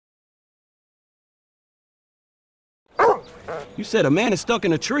You said a man is stuck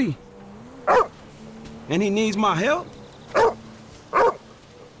in a tree. And he needs my help?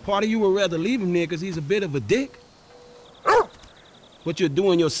 Part of you would rather leave him there because he's a bit of a dick. But you're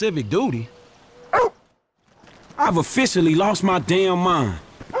doing your civic duty. I've officially lost my damn mind.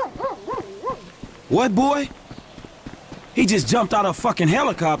 What, boy? He just jumped out of a fucking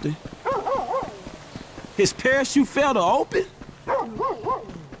helicopter. His parachute failed to open?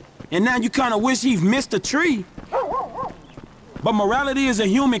 And now you kind of wish he'd missed a tree. But morality is a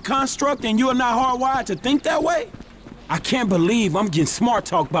human construct and you're not hardwired to think that way? I can't believe I'm getting smart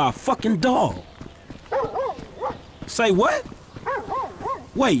talked by a fucking dog. Say what?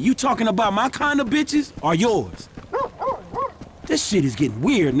 Wait, you talking about my kind of bitches or yours? This shit is getting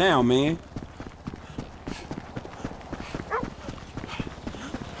weird now, man.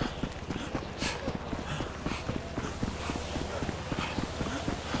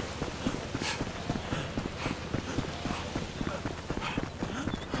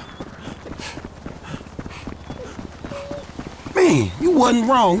 Man, you wasn't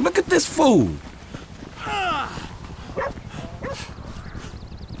wrong. Look at this fool.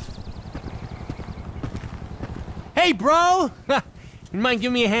 Hey, bro! You mind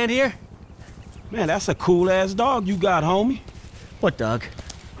giving me a hand here? Man, that's a cool-ass dog you got, homie. What dog?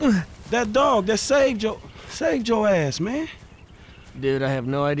 That dog that saved your ass, man. Dude, I have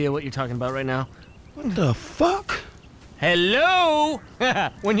no idea what you're talking about right now. What the fuck? Hello!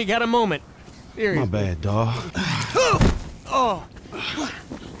 When you got a moment. Seriously. My bad, dog.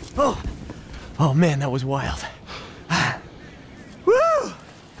 Oh man, that was wild. Woo!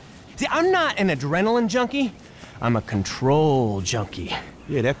 See, I'm not an adrenaline junkie. I'm a control junkie.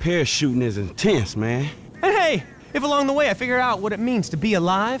 Yeah, that parachuting is intense, man. And hey, if along the way I figure out what it means to be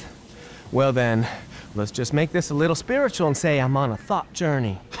alive, well then, let's just make this a little spiritual and say I'm on a thought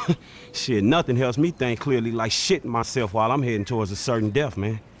journey. Shit, nothing helps me think clearly like shitting myself while I'm heading towards a certain death,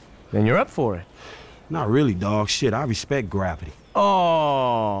 man. Then you're up for it. Not really, dog. Shit, I respect gravity.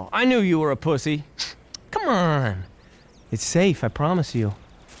 Oh, I knew you were a pussy. Come on. It's safe, I promise you.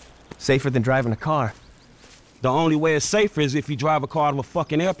 Safer than driving a car. The only way it's safer is if you drive a car out of a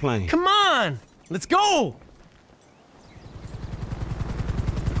fucking airplane. Come on! Let's go!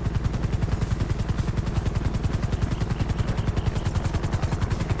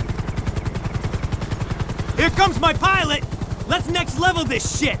 Here comes my pilot! Let's next level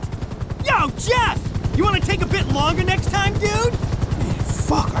this shit! Yo, Jeff! You wanna take a bit longer next time, dude? Man,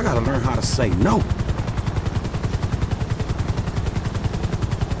 fuck, I gotta learn how to say no.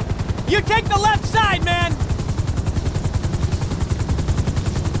 You take the left side, man!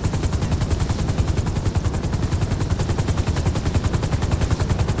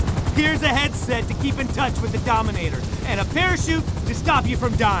 Here's a headset to keep in touch with the Dominator, and a parachute to stop you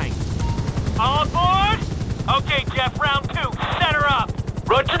from dying. All aboard? Okay, Jeff, round 2. Set her up.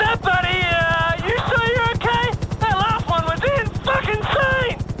 Roger that, buddy. You sure you're okay? That last one was fucking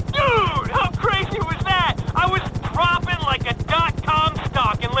insane! Dude, how crazy was that? I was dropping like a .com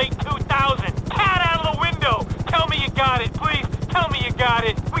stock in late 2000. Cat out of the window. Tell me you got it, please. Tell me you got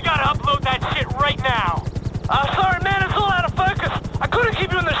it. We gotta upload that shit right now. Sorry, man, it's all out of focus. I couldn't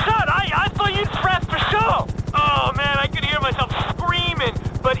keep you in the shot. I thought you'd press for sure. Oh, man, I could hear myself screaming.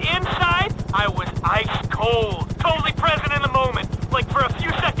 But inside, I was ice cold. Totally present in the moment. Like, for a few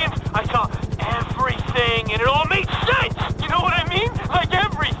seconds, I saw everything, and it all made sense. You know what I mean? Like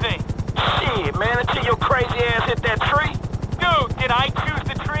everything. Shit, man, until your crazy ass hit that tree. Dude, did I choose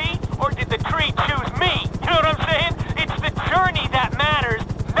the tree, or did the tree choose me? You know what I'm saying? It's the journey that matters,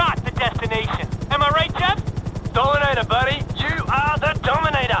 not the destination. Am I right, Jeff? Dominator, buddy. You are the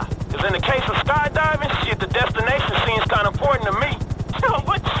Dominator. Because in the case of skydiving, shit, the destination seems kind of important to me. So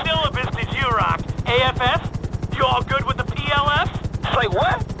what syllabus did you rock? AFS? You all good with the PLS? Say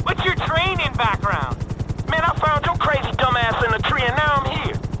what? What's your training background? Man, I found your crazy dumbass in the tree and now I'm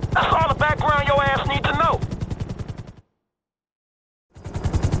here. That's all the background your ass need to know.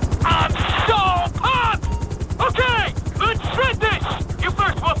 I'm so pumped! Okay, let's shred this! You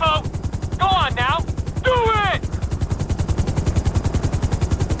first, Woofo. Go on now. Do it!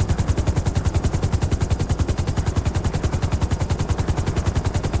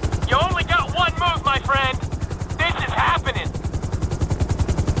 You only got one move, my friend. This is happening.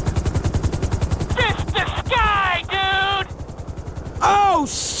 Fist the sky, dude! Oh,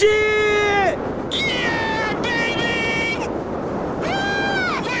 shit! Yeah, baby!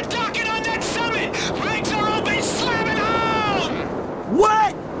 Ah, we're docking on that summit! Brakes are open, slamming home!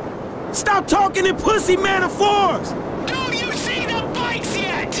 What? Stop talking in pussy metaphors! Do you see the bikes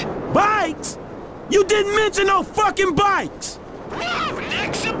yet? Bikes? You didn't mention no fucking bikes! Whoa,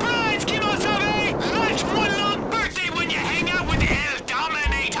 next surprise, Kimo-sabe! Life's one long birthday when you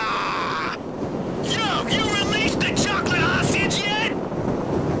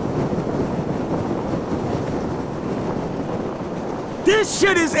This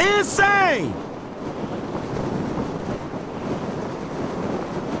shit is insane!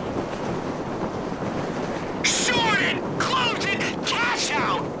 Shorted! Close it! Cash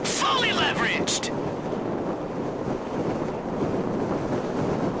out! Fully leveraged!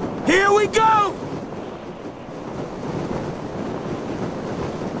 Here we go!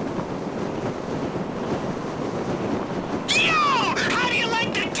 Yo! How do you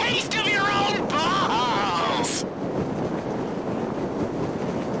like the taste of your own balls?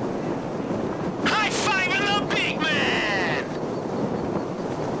 High-fiving the big man!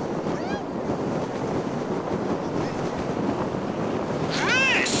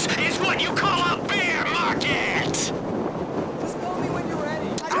 This is what you call a bear market! Just call me when you're ready.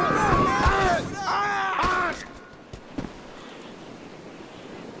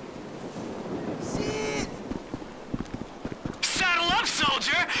 Shit! Saddle up,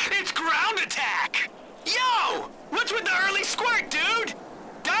 soldier! It's ground attack! Yo! What's with the early squirt, dude?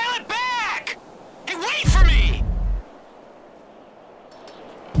 Dial it back! Hey, wait for me!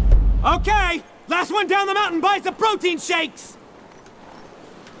 Okay, last one down the mountain buys the protein shakes!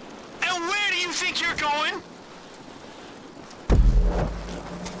 And where do you think you're going?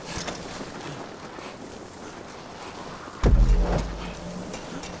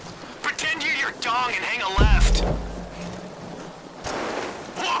 Pretend you're your dong and hang a left.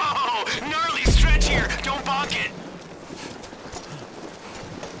 Whoa! Gnarly stretch here! Don't bonk it!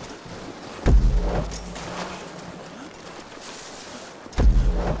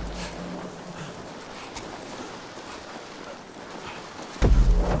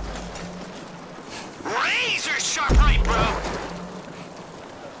 Razor sharp right, bro!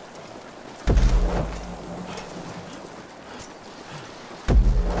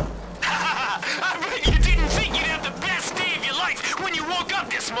 I bet you didn't think you'd have the best day of your life when you woke up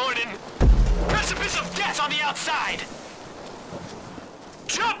this morning. Precipice of death on the outside.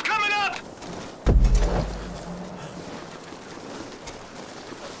 Jump coming up!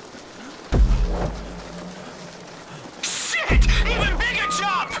 Shit! Even bigger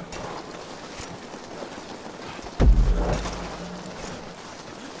jump!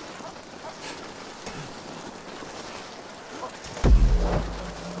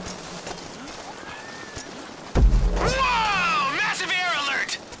 Whoa! Massive air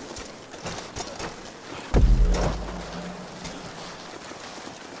alert!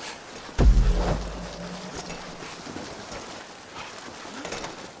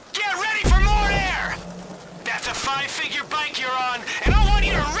 Get ready for more air! That's a 5-figure bike you're on, and I want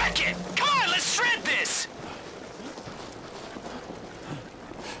you to wreck it! Come on, let's shred this!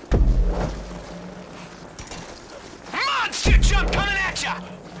 Monster jump coming at ya!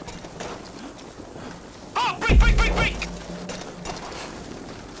 Oh, break, break, break, break!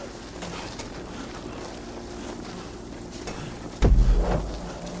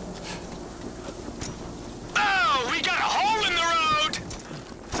 Oh, we got a hole in the road!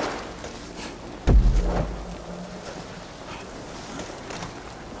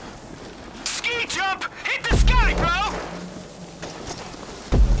 Ski jump! Hit the sky, bro!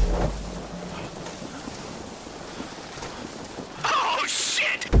 Oh,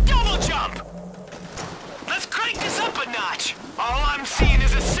 shit! Double jump! Let's crank this up a notch! All I'm seeing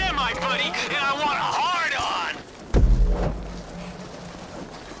is a semi, buddy, and I want a hard-on!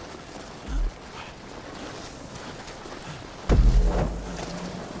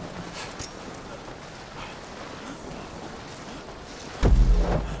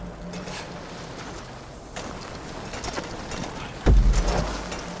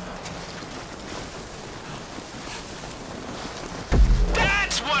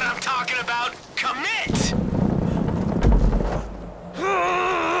 That's what I'm talking about! Commit!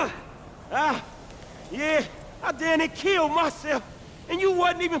 Yeah, I damn it killed myself, and you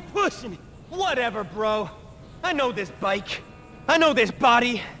wasn't even pushing it. Whatever, bro. I know this bike. I know this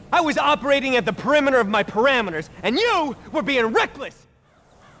body. I was operating at the perimeter of my parameters, and you were being reckless!